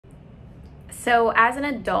So as an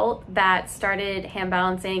adult that started hand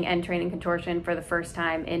balancing and training contortion for the first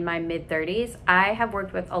time in my mid-30s, I have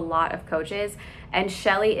worked with a lot of coaches, and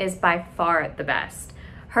Shelly is by far the best.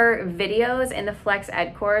 Her videos in the Flex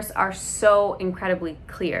Ed course are so incredibly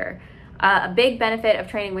clear. A big benefit of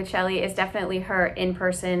training with Shelly is definitely her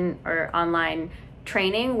in-person or online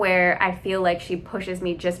training, where I feel like she pushes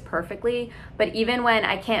me just perfectly. But even when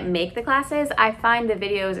I can't make the classes, I find the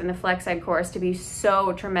videos in the Flex Ed course to be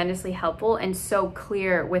so tremendously helpful and so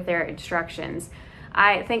clear with their instructions.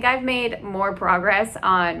 I think I've made more progress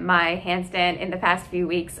on my handstand in the past few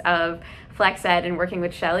weeks of Flex Ed and working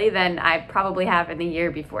with Shelly than I probably have in the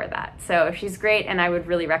year before that. So she's great, and I would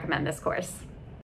really recommend this course.